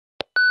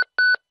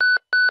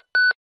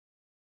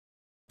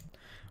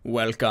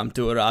Welcome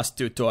to Rust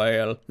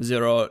tutorial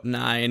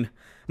 09.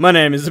 My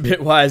name is a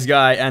Bitwise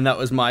Guy, and that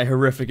was my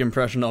horrific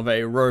impression of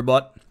a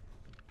robot.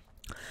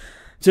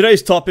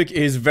 Today's topic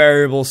is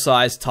variable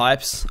size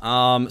types.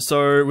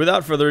 So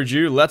without further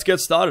ado, let's get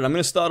started. I'm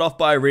going to start off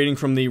by reading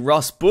from the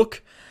Rust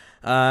book.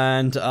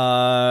 And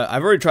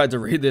I've already tried to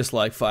read this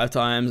like 5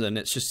 times, and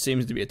it just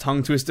seems to be a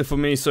tongue twister for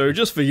me, so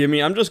just forgive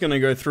me. I'm just going to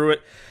go through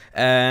it,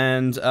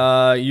 and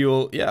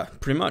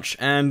pretty much.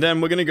 And then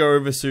we're going to go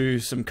over to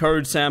some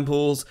code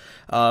samples.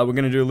 We're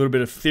going to do a little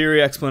bit of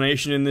theory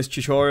explanation in this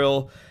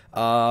tutorial,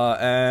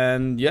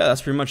 and yeah,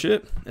 that's pretty much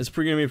it. It's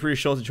going to be a pretty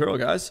short tutorial,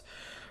 guys.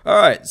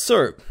 Alright,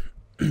 so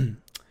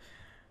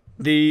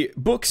the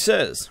book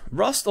says,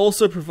 Rust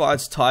also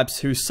provides types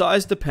whose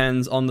size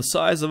depends on the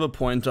size of a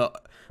pointer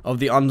of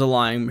the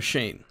underlying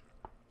machine.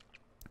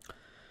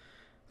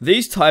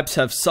 These types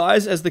have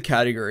size as the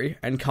category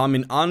and come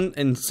in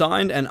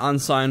signed and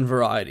unsigned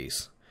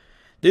varieties.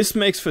 This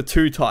makes for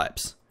 2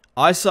 types,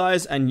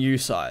 isize and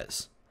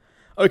usize.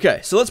 Okay,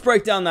 so let's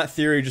break down that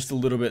theory just a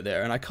little bit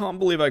there, and I can't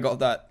believe I got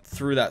that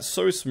through that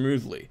so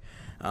smoothly.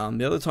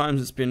 The other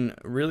times it's been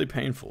really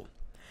painful.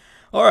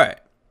 Alright.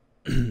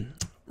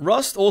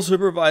 Rust also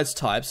provides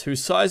types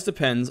whose size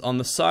depends on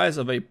the size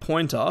of a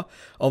pointer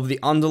of the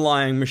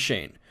underlying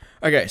machine.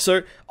 Okay,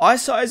 so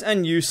isize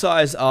and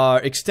usize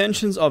are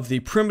extensions of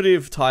the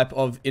primitive type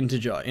of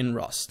integer in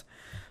Rust.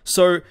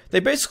 So they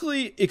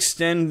basically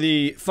extend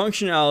the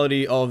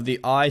functionality of the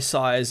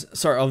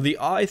of the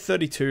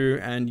i32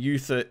 and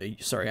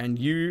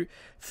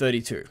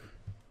u32.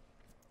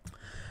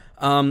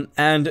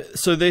 And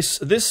so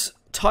this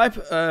type,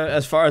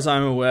 as far as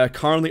I'm aware,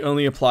 currently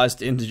only applies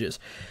to integers.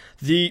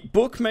 The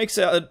book makes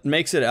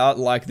it out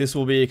like this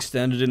will be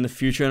extended in the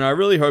future, and I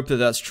really hope that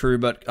that's true,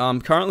 but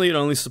currently it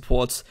only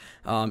supports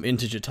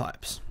integer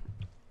types.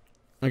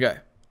 Okay,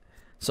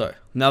 so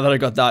now that I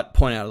got that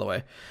point out of the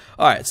way.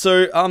 Alright,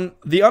 so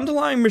the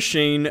underlying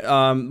machine,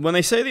 when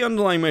they say the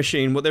underlying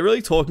machine, what they're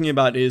really talking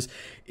about is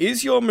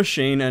your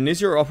machine and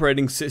is your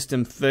operating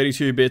system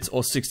 32 bits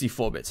or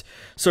 64 bits?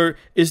 So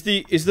is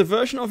the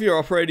version of your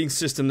operating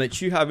system that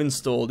you have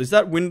installed, is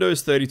that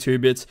Windows 32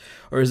 bits,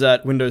 or is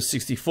that Windows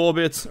 64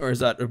 bits, or is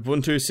that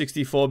Ubuntu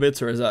 64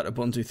 bits, or is that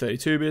Ubuntu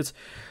 32 bits?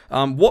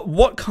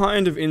 What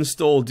kind of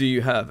install do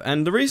you have?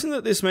 And the reason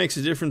that this makes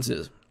a difference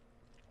is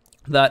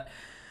that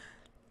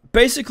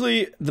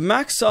basically the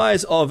max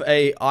size of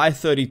a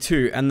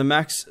i32 and the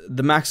max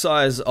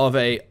size of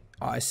a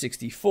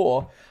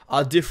i64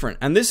 are different,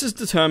 and this is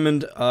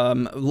determined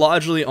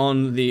largely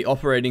on the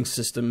operating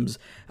system's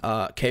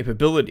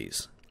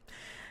capabilities.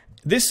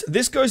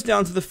 This goes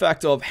down to the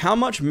fact of how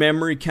much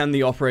memory can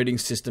the operating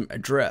system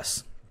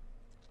address.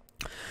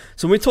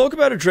 So when we talk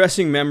about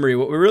addressing memory,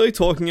 what we're really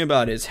talking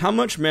about is how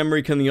much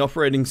memory can the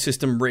operating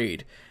system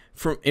read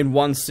in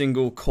one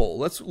single call.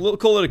 We'll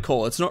call it a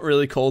call. It's not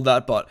really called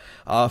that, but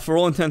for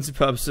all intents and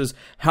purposes,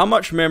 how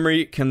much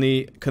memory can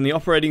the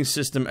operating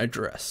system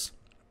address?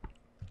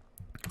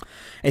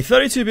 A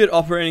 32-bit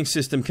operating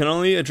system can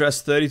only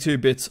address 32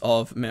 bits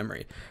of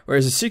memory,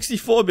 whereas a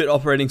 64-bit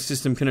operating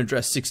system can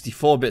address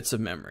 64 bits of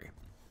memory.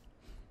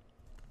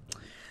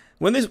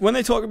 When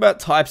they talk about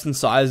types and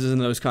sizes and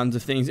those kinds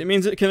of things, it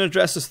means it can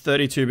address a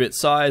 32-bit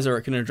size, or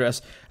it can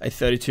address a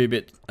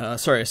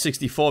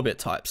 64-bit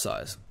type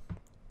size.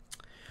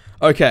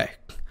 Okay,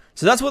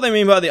 so that's what they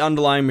mean by the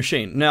underlying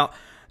machine. Now,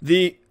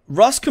 the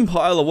Rust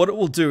compiler, what it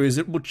will do is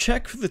it will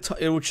check for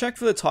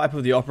the type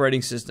of the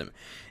operating system.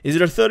 Is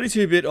it a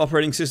 32-bit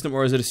operating system,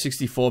 or is it a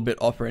 64-bit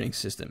operating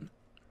system?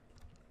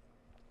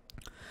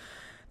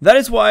 That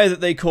is why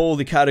that they call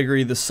the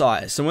category the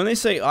size. So when they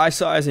say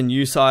isize and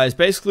usize,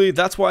 basically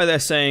that's why they're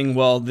saying,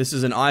 well, this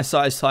is an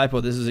isize type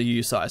or this is a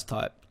usize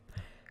type.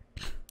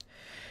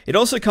 It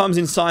also comes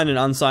in signed and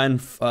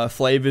unsigned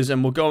flavors,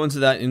 and we'll go into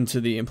that into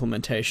the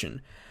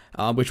implementation,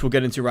 which we'll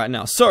get into right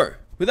now. So,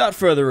 without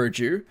further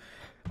ado,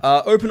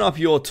 open up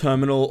your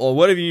terminal or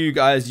whatever you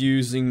guys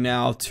using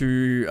now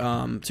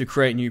to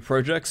create new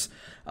projects.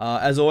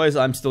 As always,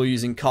 I'm still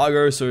using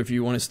Cargo, so if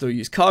you want to still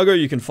use Cargo,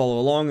 you can follow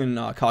along, and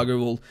Cargo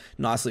will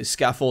nicely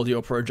scaffold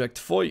your project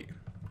for you.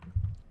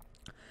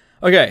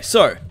 Okay,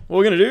 so what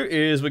we're going to do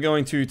is we're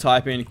going to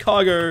type in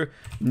Cargo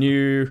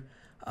new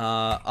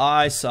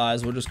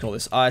isize. We'll just call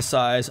this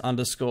isize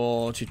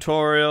underscore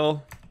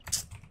tutorial.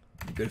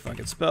 Be good if I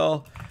could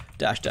spell.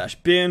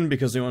 -- bin,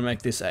 because we want to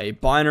make this a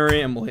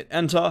binary, and we'll hit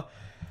enter.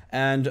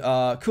 And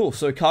cool,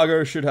 so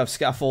Cargo should have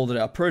scaffolded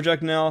our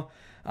project now.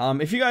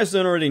 If you guys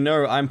don't already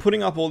know, I'm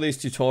putting up all these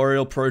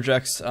tutorial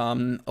projects,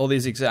 all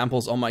these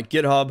examples on my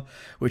GitHub,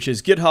 which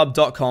is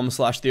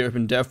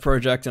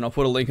github.com/theopendevproject, and I'll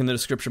put a link in the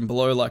description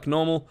below like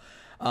normal.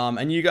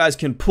 And you guys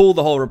can pull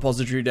the whole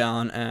repository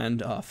down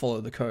and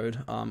follow the code,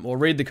 or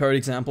read the code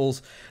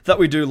examples that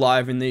we do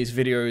live in these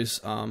videos.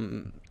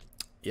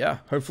 Yeah,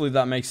 hopefully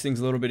that makes things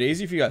a little bit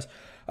easier for you guys.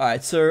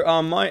 Alright, so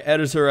my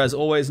editor, as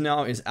always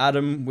now, is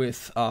Adam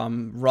with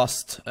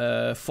Rust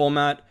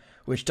format,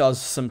 which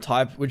does some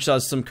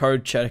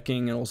code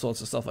checking and all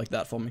sorts of stuff like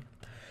that for me.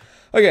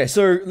 Okay,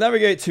 so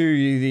navigate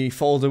to the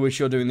folder which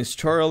you're doing this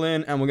tutorial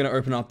in, and we're going to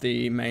open up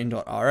the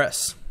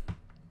main.rs.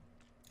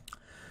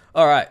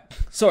 All right,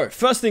 so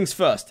first things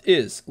first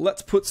is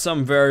let's put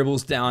some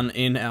variables down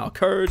in our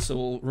code. So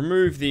we'll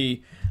remove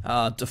the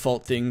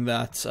default thing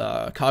that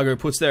Cargo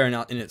puts there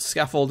in its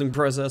scaffolding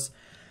process.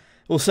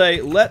 We'll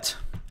say let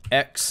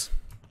x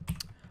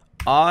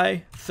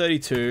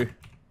i32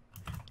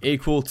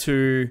 equal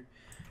to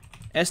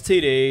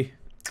std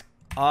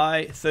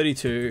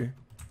i32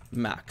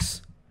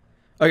 max.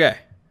 Okay,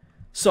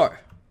 so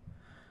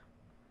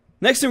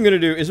next thing we're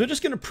going to do is we're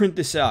just going to print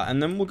this out,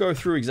 and then we'll go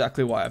through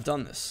exactly why I've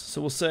done this.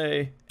 So we'll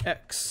say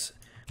x,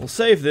 we'll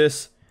save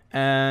this,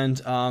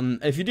 and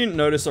if you didn't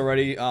notice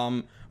already,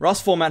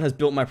 Rust format has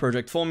built my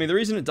project for me. The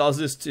reason it does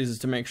this is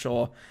to make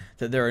sure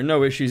that there are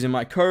no issues in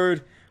my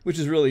code, which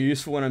is really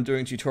useful when I'm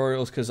doing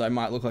tutorials because I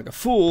might look like a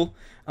fool,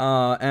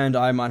 and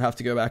I might have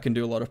to go back and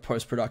do a lot of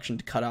post-production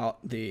to cut out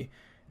the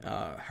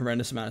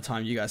horrendous amount of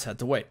time you guys had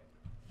to wait.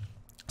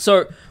 So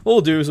what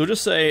we'll do is we'll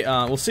just say,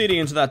 we'll cd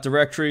into that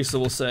directory, so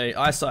we'll say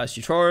isize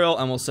tutorial,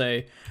 and we'll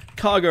say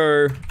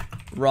cargo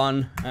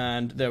run,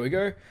 and there we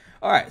go.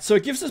 Alright, so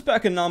it gives us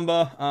back a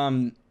number,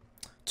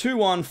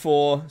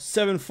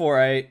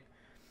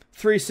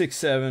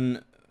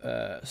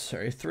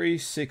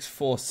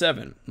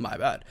 3647, my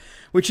bad,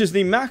 which is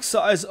the max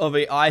size of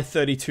a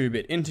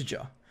i32-bit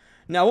integer.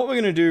 Now what we're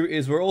going to do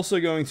is we're also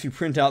going to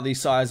print out the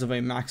size of a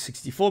max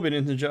 64-bit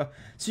integer,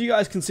 so you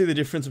guys can see the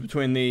difference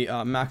between the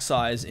max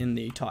size in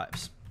the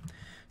types.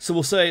 So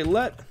we'll say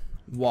let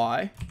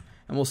y,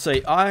 and we'll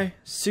say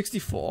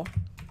i64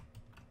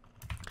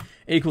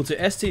 equal to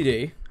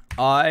std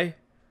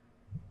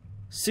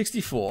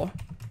i64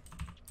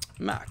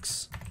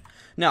 max.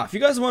 Now, if you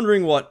guys are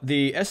wondering what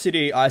the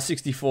std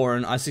i64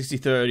 and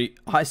std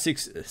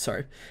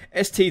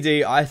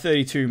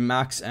i32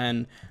 max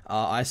and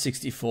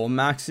i64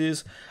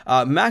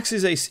 max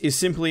is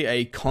simply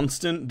a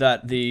constant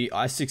that the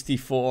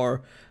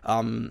i64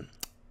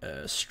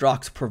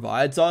 struct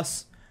provides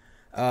us.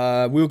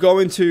 We'll go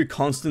into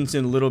constants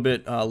in a little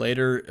bit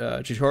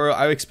later tutorial.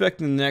 I expect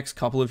in the next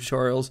couple of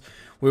tutorials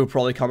we will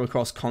probably come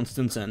across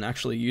constants and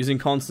actually using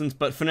constants,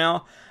 but for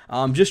now,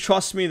 just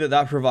trust me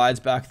that provides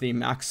back the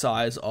max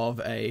size of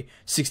a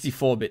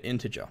 64-bit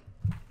integer.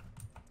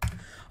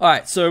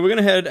 Alright, so we're going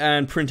to head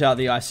and print out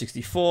the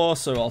i64,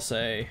 so I'll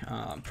say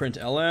print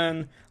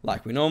ln,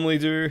 like we normally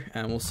do,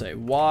 and we'll say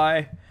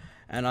y,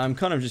 and I'm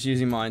kind of just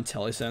using my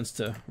IntelliSense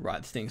to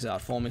write things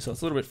out for me, so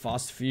it's a little bit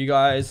faster for you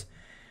guys.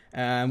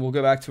 And we'll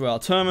go back to our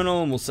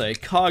terminal, and we'll say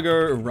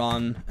cargo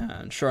run,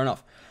 and sure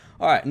enough.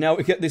 Alright, now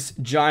we get this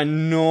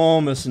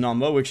ginormous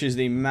number, which is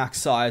the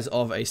max size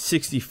of a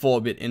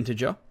 64-bit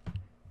integer.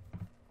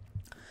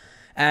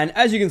 And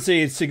as you can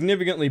see, it's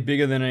significantly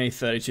bigger than a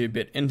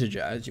 32-bit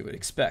integer, as you would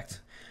expect.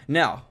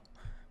 Now,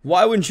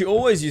 why wouldn't you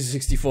always use a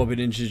 64-bit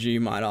integer,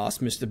 you might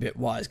ask, Mr.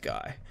 Bitwise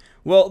guy?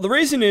 Well, the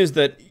reason is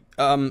that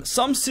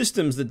some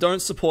systems that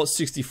don't support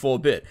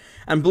 64-bit,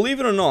 and believe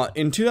it or not,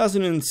 in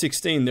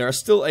 2016, there are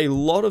still a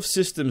lot of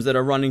systems that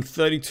are running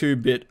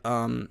 32-bit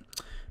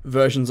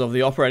versions of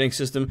the operating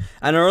system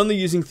and are only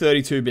using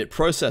 32-bit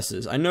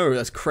processors. I know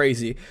that's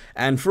crazy,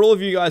 and for all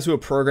of you guys who are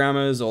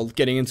programmers or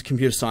getting into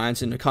computer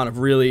science and are kind of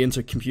really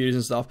into computers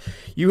and stuff,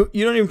 you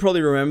don't even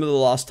probably remember the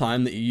last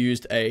time that you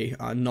used a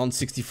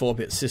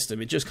non-64-bit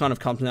system. It just kind of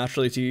comes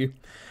naturally to you.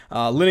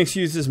 Linux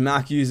users,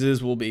 Mac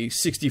users will be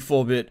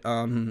 64-bit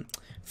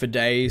for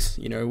days.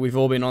 You know, we've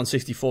all been on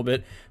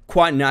 64-bit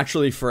quite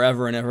naturally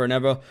forever and ever and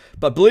ever.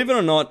 But believe it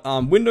or not,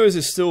 Windows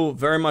is still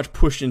very much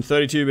pushed in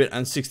 32-bit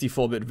and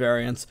 64-bit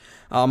variants.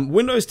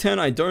 Windows 10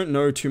 I don't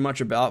know too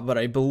much about, but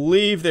I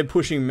believe they're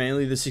pushing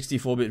mainly the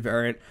 64-bit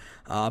variant.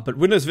 But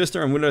Windows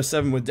Vista and Windows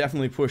 7 were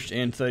definitely pushed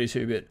in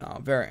 32-bit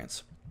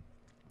variants.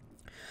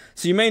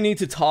 So you may need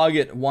to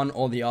target one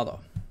or the other.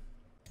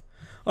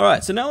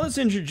 Alright, so now let's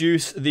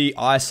introduce the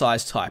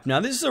isize type. Now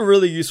this is a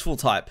really useful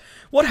type.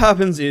 What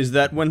happens is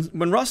that when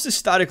Rust is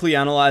statically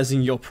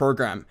analyzing your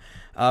program,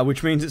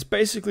 which means it's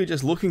basically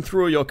just looking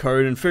through your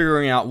code and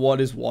figuring out what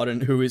is what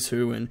and who is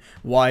who and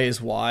why is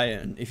why,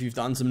 and if you've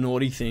done some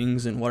naughty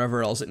things and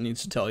whatever else it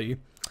needs to tell you.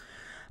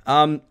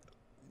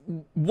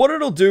 What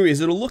it'll do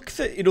is it'll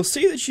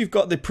see that you've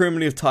got the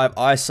primitive type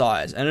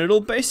isize, and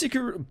it'll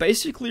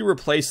basically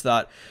replace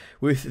that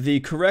with the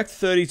correct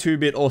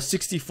 32-bit or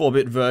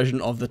 64-bit version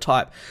of the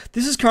type.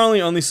 This is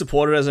currently only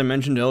supported, as I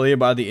mentioned earlier,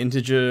 by the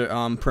integer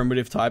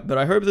primitive type, but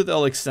I hope that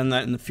they'll extend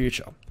that in the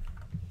future.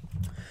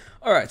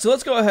 Alright, so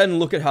let's go ahead and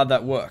look at how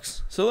that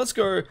works. So let's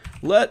go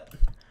let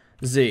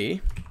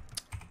z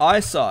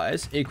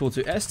isize equal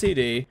to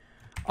std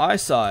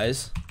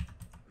isize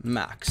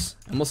max,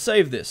 and we'll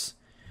save this.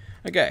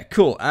 Okay,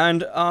 cool,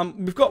 and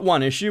we've got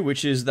one issue,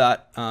 which is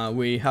that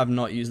we have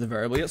not used the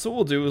variable yet, so what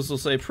we'll do is we'll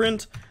say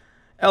print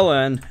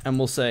ln, and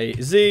we'll say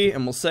z,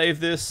 and we'll save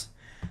this,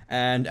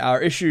 and our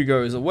issue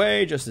goes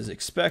away just as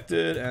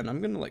expected. And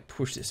I'm gonna like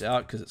push this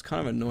out because it's kind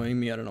of annoying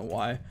me. I don't know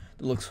why. It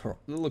looks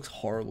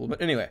horrible,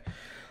 but anyway.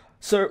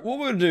 So what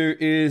we're gonna do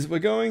is we're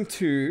going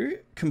to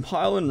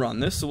compile and run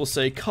this. So we'll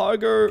say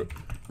cargo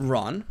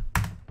run,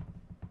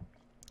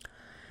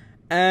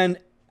 and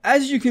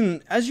as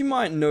you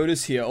might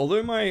notice here,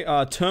 although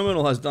my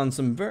terminal has done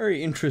some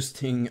very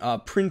interesting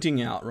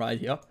printing out right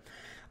here,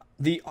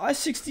 the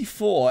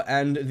i64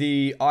 and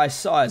the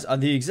isize are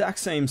the exact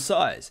same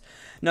size.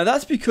 Now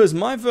that's because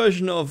my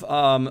version of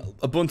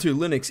Ubuntu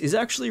Linux is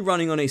actually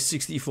running on a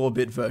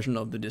 64-bit version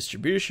of the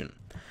distribution.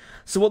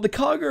 So what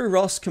the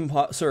Rust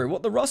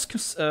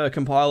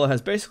compiler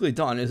has basically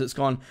done is it's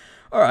gone,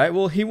 all right,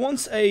 well he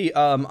wants a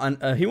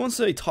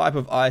type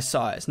of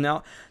isize.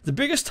 Now the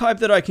biggest type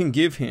that I can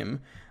give him,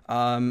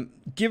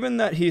 given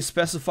that he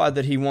specified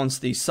that he wants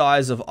the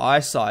size of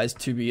isize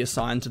to be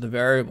assigned to the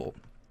variable,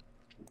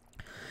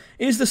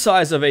 is the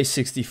size of a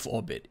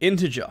 64-bit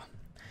integer.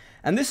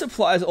 And this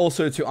applies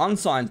also to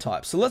unsigned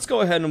types. So let's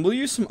go ahead and we'll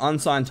use some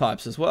unsigned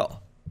types as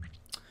well.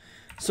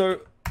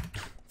 So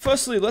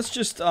firstly, let's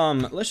just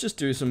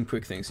do some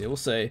quick things here. We'll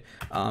say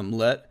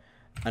let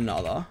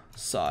another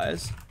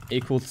size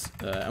equals,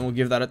 and we'll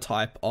give that a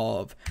type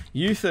of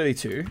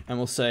u32, and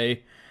we'll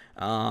say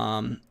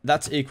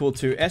that's equal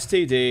to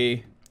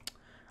std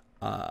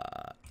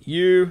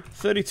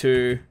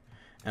u32,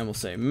 and we'll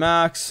say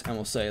max, and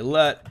we'll say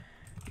let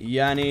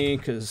Yanni,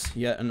 because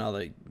yet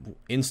another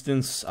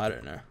instance, I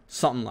don't know,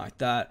 something like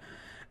that.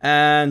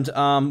 And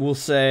we'll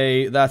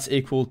say that's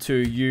equal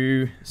to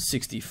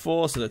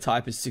u64, so the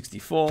type is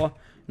 64,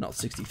 not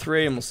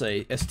 63, and we'll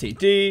say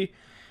std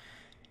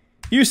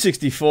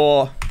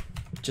u64,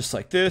 just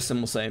like this,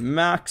 and we'll say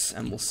max,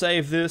 and we'll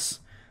save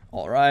this.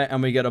 Alright,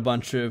 and we get a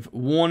bunch of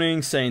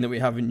warnings saying that we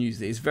haven't used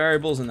these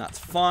variables, and that's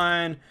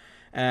fine.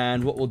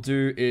 And what we'll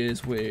do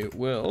is we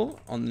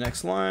will, on the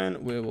next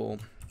line, we will...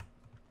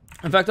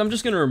 In fact, I'm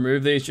just going to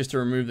remove these just to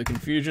remove the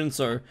confusion.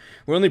 So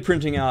we're only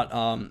printing out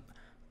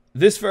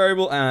this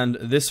variable and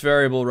this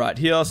variable right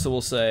here. So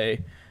we'll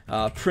say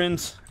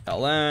print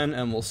ln,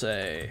 and we'll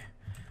say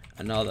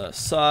another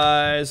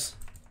size,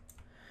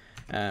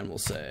 and we'll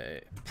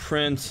say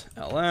print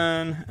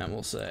ln, and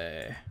we'll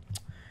say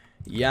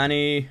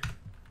Yanni,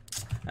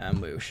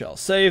 and we shall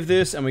save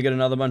this, and we get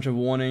another bunch of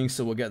warnings,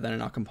 so we'll get that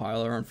in our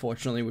compiler,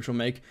 unfortunately, which will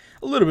make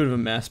a little bit of a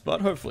mess,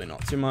 but hopefully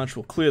not too much.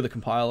 We'll clear the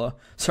compiler,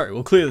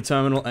 we'll clear the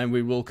terminal, and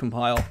we will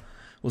compile.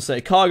 We'll say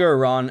cargo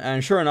run,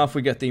 and sure enough,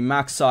 we get the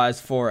max size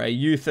for a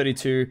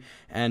u32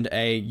 and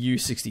a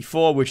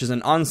u64, which is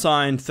an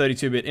unsigned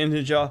 32-bit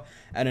integer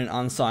and an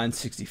unsigned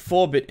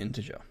 64-bit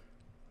integer.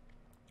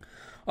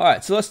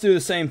 Alright, so let's do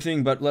the same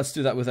thing, but let's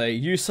do that with a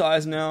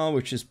usize now,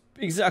 which is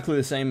exactly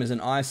the same as an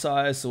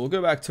isize. So we'll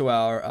go back to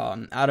our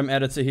Atom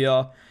editor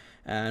here,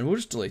 and we'll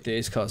just delete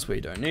these because we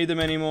don't need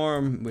them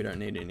anymore. We don't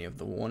need any of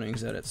the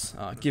warnings that it's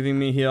giving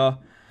me here.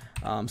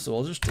 So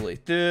I'll just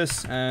delete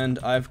this, and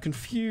I've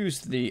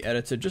confused the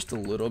editor just a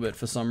little bit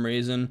for some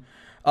reason.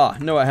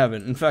 No, I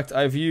haven't. In fact,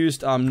 I've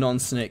used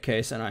non-snake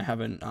case, and I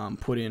haven't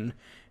put in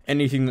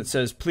anything that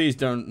says, please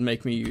don't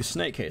make me use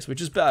snake case,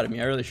 which is bad of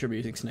me. I really should be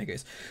using snake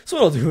case. So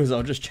what I'll do is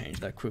I'll just change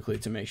that quickly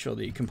to make sure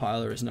the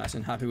compiler is nice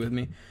and happy with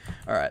me.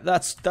 Alright,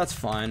 that's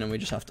fine, and we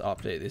just have to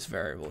update this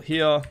variable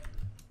here.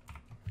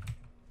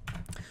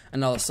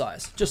 Another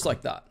size, just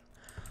like that.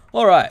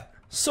 Alright,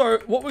 so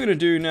what we're going to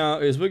do now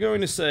is we're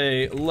going to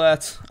say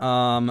let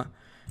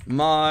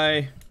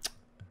my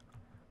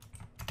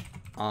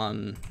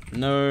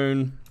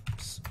unknown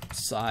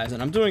size,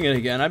 and I'm doing it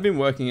again. I've been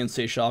working in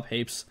C#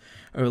 heaps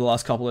over the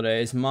last couple of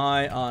days.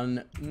 My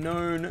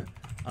unknown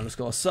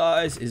underscore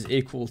size is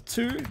equal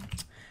to,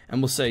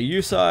 and we'll say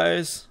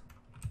usize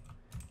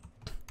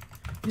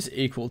is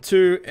equal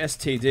to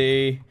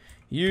std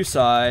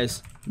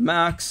usize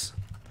max,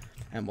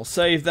 and we'll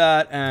save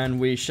that, and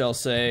we shall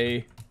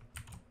say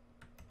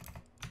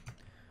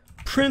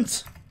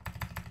print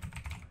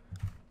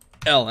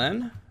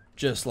ln,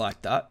 just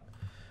like that,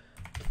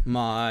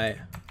 my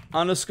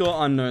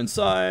underscore unknown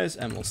size,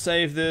 and we'll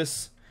save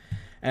this.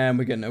 And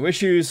we get no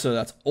issues, so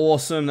that's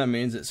awesome. That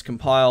means it's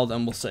compiled,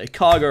 and we'll say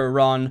cargo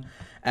run,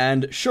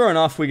 and sure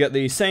enough, we get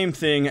the same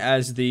thing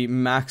as the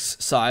max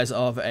size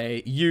of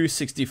a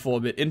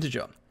u64-bit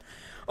integer.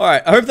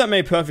 Alright, I hope that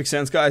made perfect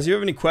sense, guys. If you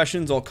have any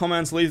questions or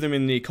comments, leave them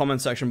in the comment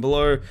section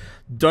below.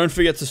 Don't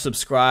forget to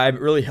subscribe.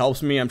 It really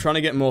helps me. I'm trying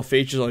to get more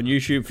features on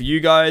YouTube for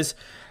you guys,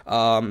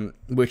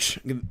 which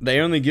they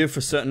only give for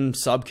certain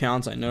sub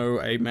counts. I know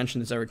I mention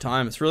this every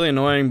time. It's really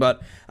annoying,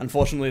 but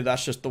unfortunately,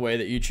 that's just the way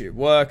that YouTube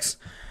works.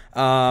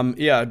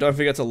 Yeah, don't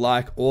forget to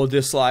like or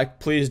dislike.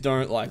 Please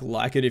don't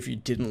like it if you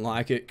didn't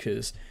like it,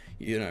 because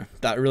you know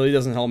that really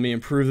doesn't help me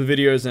improve the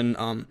videos. And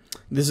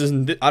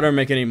I don't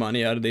make any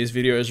money out of these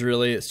videos,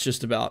 really. It's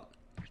just about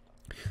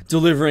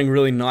delivering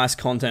really nice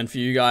content for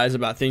you guys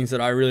about things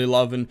that I really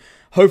love, and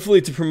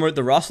hopefully to promote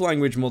the Rust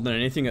language more than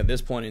anything at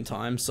this point in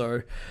time.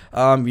 So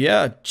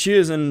yeah,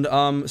 cheers, and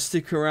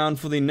stick around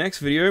for the next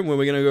video where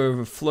we're going to go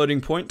over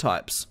floating point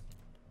types.